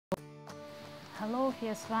Hello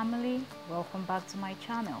fierce family, welcome back to my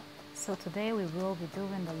channel. So today we will be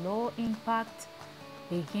doing the low impact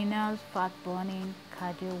beginners fat burning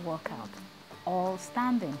cardio workout, all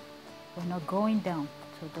standing. We're not going down,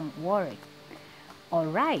 so don't worry. All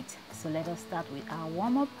right, so let us start with our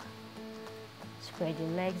warm-up. Spread your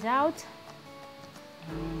legs out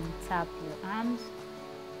and tap your arms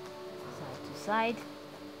side to side.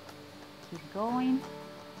 Keep going.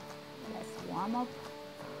 Let's warm up.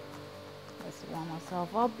 Let's warm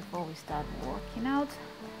ourselves up before we start working out.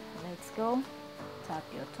 Let's go. Tap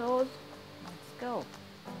your toes. Let's go.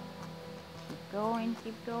 Keep going,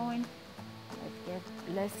 keep going.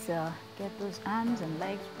 Let's get those arms and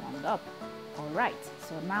legs warmed up. All right,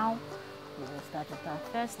 so now we will start with our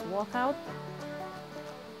first workout.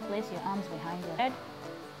 Place your arms behind your head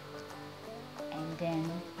and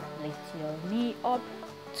then lift your knee up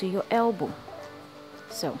to your elbow.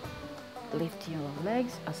 So lift your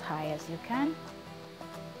legs as high as you can.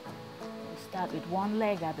 We'll start with one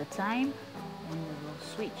leg at a time and we will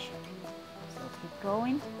switch. So keep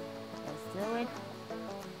going. Let's do it.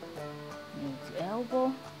 Knee to elbow.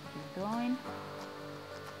 Keep going.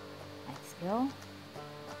 Let's go.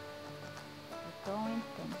 Keep going.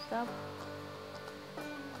 Don't stop.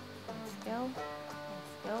 Let's go.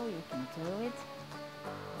 Let's go. You can do it.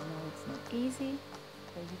 I know it's not easy,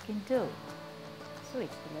 but you can do it.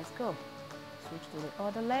 Switch. Let's go. Switch to the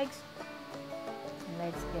other legs. And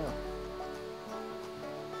let's go.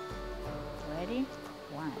 Ready?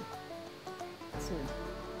 1,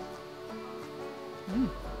 2,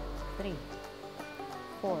 3,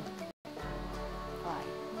 4, 5,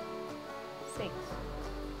 6,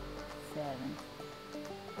 7,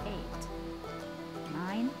 8,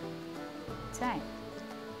 9, 10.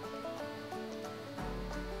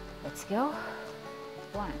 Let's go.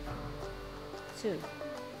 1, 2,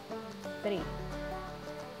 3,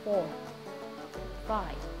 4,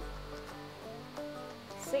 5,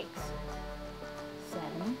 6,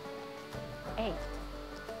 7, 8,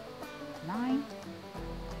 9,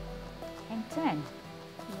 and 10.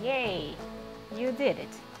 Yay! You did it.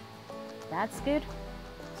 That's good.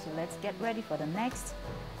 So let's get ready for the next.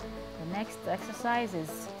 The next exercise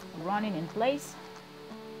is running in place.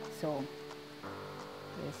 So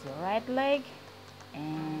place your right leg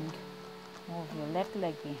and move your left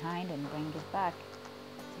leg behind and bring it back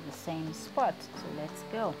to the same spot. So let's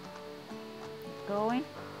go. Keep going.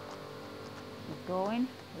 Keep going.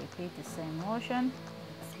 Repeat the same motion.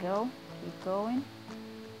 Let's go. Keep going.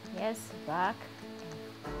 Yes, back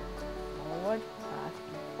and forward, back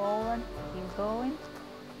and forward. Keep going.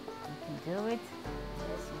 You can do it.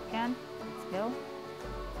 Yes, you can. Let's go.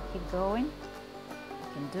 Keep going. You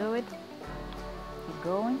can do it. Keep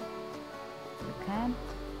going. You can.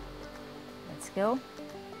 Let's go.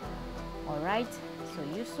 All right, so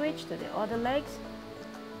you switch to the other legs.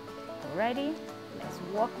 Ready? Let's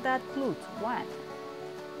walk that glute. 1,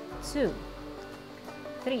 2,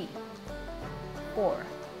 3, 4,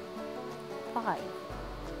 5,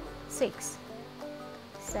 6,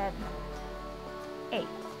 7, 8,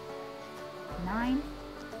 9,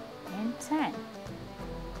 and 10.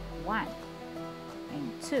 1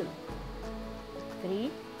 and 2,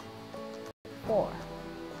 3, 4,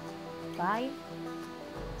 5,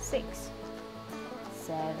 6,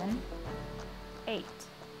 7, 8,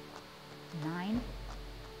 9,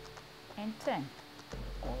 and 10.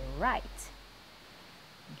 All right.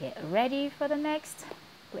 Get ready for the next.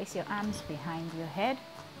 Place your arms behind your head.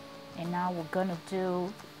 And now we're gonna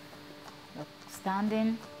do the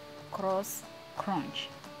standing cross crunch.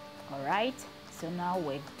 All right. So now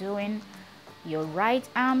we're doing your right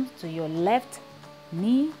arm to your left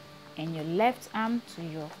knee and your left arm to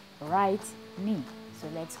your right knee. So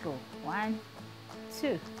let's go. 1,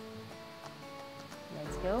 2.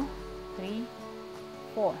 Let's go. 3,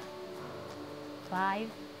 4, 5,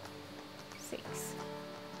 6,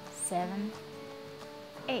 7,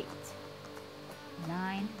 8,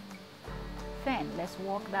 9, 10. Let's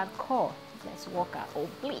walk that core. Let's walk our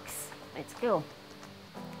obliques. Let's go.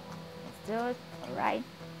 Let's do it. All right.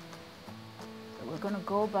 So we're gonna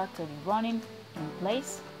go back to the running in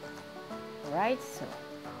place. All right. So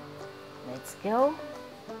let's go.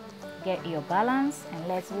 Get your balance and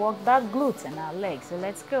let's walk that glutes and our legs. So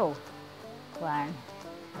let's go. 1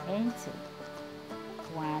 and 2.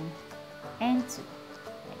 1 and 2.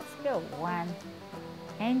 Let's go. 1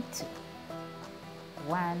 and 2.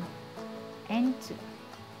 1 and 2.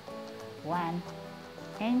 1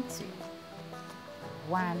 and 2.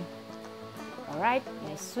 1. All right.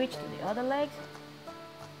 Let's switch to the other leg.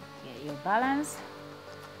 Get your balance.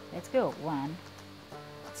 Let's go. 1,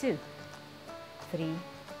 2, 3,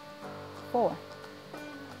 4,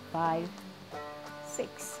 5,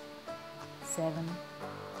 6, 7,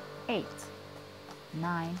 8,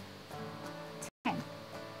 9, 10,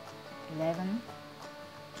 11,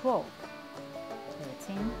 12,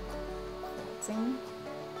 13, 14,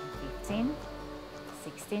 15,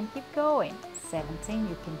 16, keep going, 17,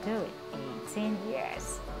 you can do it, 18,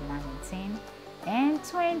 yes, 19, and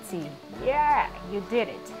 20, yeah, you did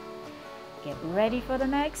it. Get ready for the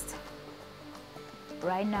next.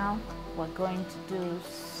 Right now, we're going to do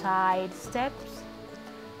side steps.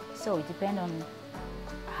 So it depends on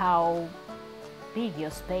how big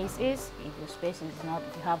your space is. If your space is not,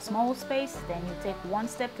 if you have small space, then you take one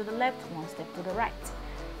step to the left, one step to the right.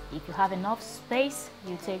 If you have enough space,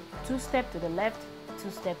 you take 2 steps to the left, 2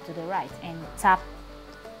 steps to the right, and tap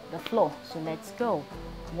the floor. So let's go.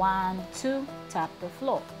 1, 2, tap the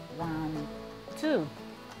floor. 1, 2,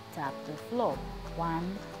 tap the floor.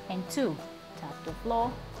 1 and 2, tap the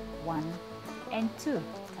floor. 1 and 2,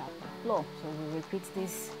 tap the floor. So we repeat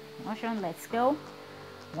this motion. Let's go.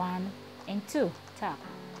 1 and 2, tap.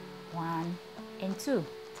 1 and 2,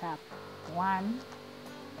 tap. 1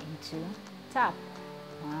 and 2, tap.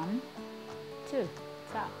 1, 2,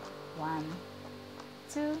 tap. 1,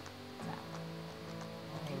 2, tap.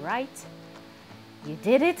 All right, you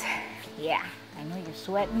did it. Yeah, I know you're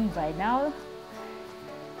sweating by now.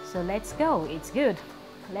 So let's go. It's good.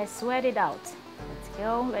 Let's sweat it out. Let's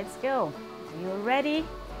go. Let's go. Are you ready?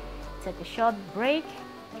 Take a short break.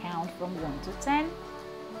 Count from 1 to 10.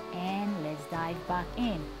 And let's dive back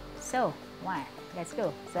in. So, 1. Let's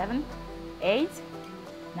go. 7, 8,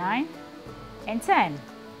 9, and 10.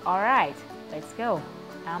 All right. Let's go.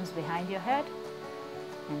 Arms behind your head.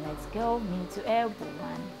 And let's go. Knee to elbow.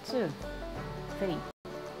 1, 2, 3,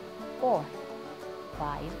 4,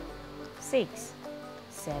 5, 6,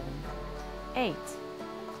 7, 8,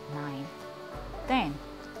 9, 10.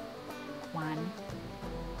 1,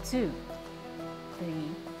 2, 3,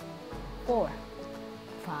 4,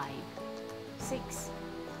 5, 6,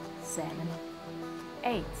 7,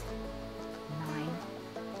 8, 9,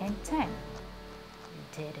 and 10. You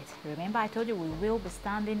did it. Remember, I told you we will be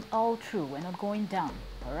standing all through. We're not going down.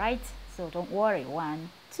 All right? So don't worry. 1,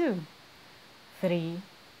 2, 3,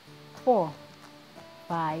 4,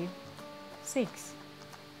 5, 6,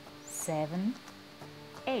 7,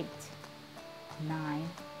 8, 9,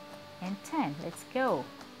 and 10. Let's go.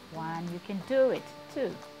 1, you can do it.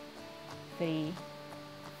 2, 3,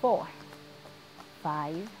 4,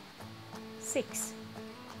 5, 6,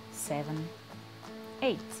 7,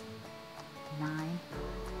 8, 9,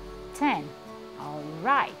 10. All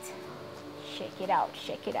right. Shake it out,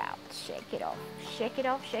 shake it out, shake it off, shake it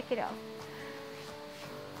off, shake it off.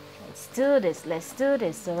 Let's do this, let's do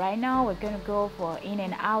this. So right now we're going to go for in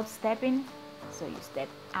and out stepping. So you step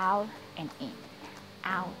out and in,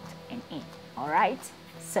 out and in. All right.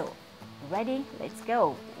 So ready? Let's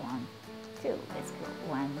go. 1, 2. Let's go.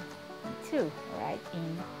 1 and 2. All right.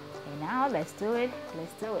 In and out. Let's do it.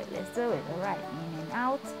 Let's do it. Let's do it. All right. In and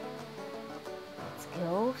out. Let's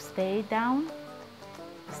go. Stay down.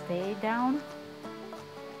 Stay down.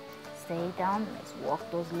 Stay down. Let's walk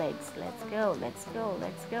those legs. Let's go. Let's go.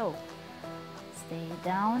 Let's go. Stay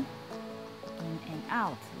down. In and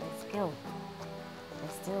out. Let's go.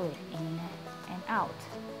 Let's do it. In and out.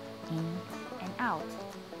 In and out.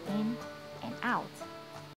 In and out.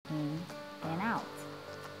 In and out.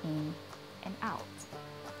 In and out.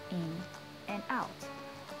 In and out.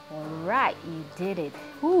 All right, you did it.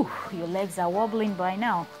 Whew, your legs are wobbling by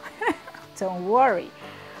now. Don't worry.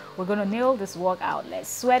 We're going to nail this workout. Let's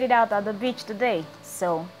sweat it out at the beach today.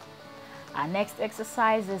 So our next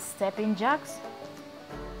exercise is stepping jacks.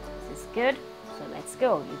 This is good. So let's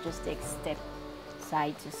go. You just take step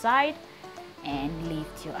side to side and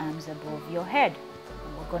lift your arms above your head.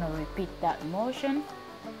 We're going to repeat that motion.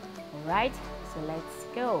 All right. So let's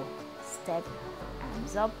go. Step,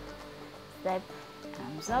 arms up. Step,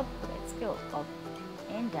 arms up. Let's go. Up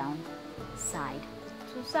and down, side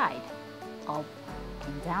to side. Up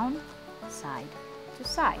and down, side to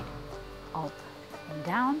side. Up and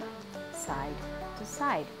down, side to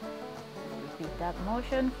side. Repeat that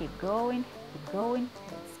motion. Keep going. Keep going.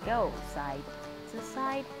 Let's go. Side to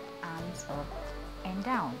side. Arms up and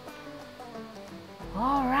down.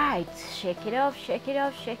 All right. Shake it off. Shake it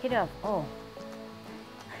off. Shake it off. Oh.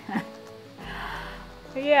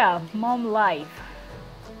 Yeah, mom life.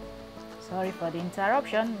 Sorry for the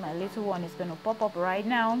interruption. My little one is going to pop up right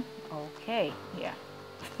now. Okay, yeah.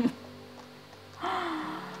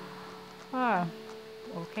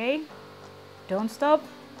 Okay, don't stop.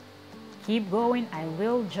 Keep going. I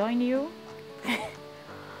will join you.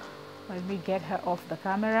 Let me get her off the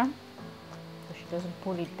camera so she doesn't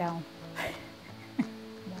pull it down.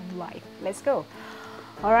 Mom life. Let's go.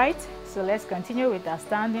 All right, so let's continue with our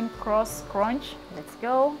standing cross crunch. Let's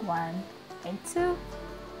go. 1 and 2,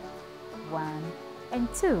 1 and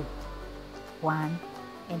 2, 1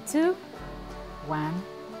 and 2, 1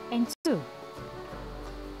 and 2.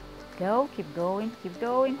 Go, keep going, keep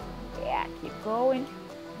going. Yeah, keep going.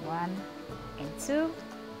 1 and 2,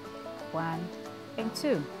 1 and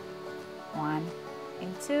 2, 1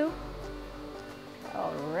 and 2.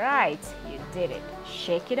 All right, you did it.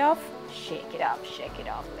 Shake it off, shake it off, shake it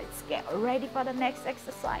off. Let's get ready for the next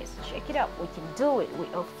exercise. Shake it up. We can do it. We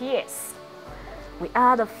are fierce. We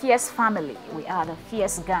are the fierce family. We are the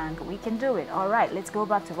fierce gang. We can do it. All right, let's go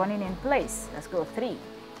back to running in place. Let's go 3,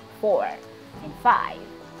 4, and 5,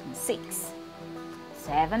 and 6,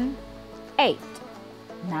 7, 8,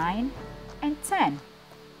 9, and 10.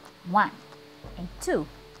 1 and 2,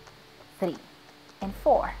 3 and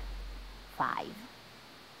 4, 5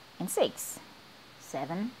 and 6,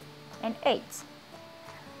 7 and 8.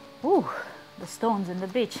 Ooh, the stones in the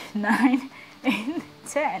beach. 9 and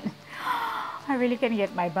 10. I really can't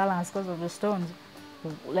get my balance because of the stones.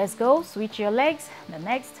 Let's go. Switch your legs. The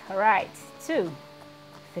next. All right. 2,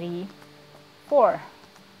 3, 4,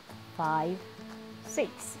 5,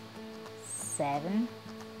 6, 7,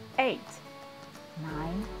 8,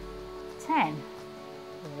 9, 10.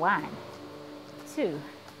 1, 2,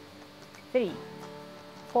 3,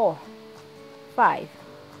 4, 5,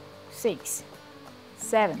 6,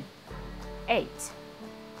 7, 8,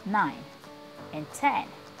 9, and 10.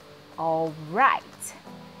 All right.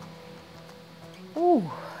 Ooh,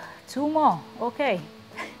 2 more. Okay,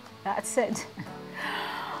 that's it.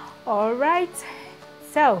 All right.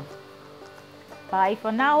 So, bye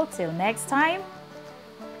for now. Till next time.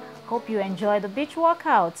 Hope you enjoy the beach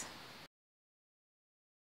workout.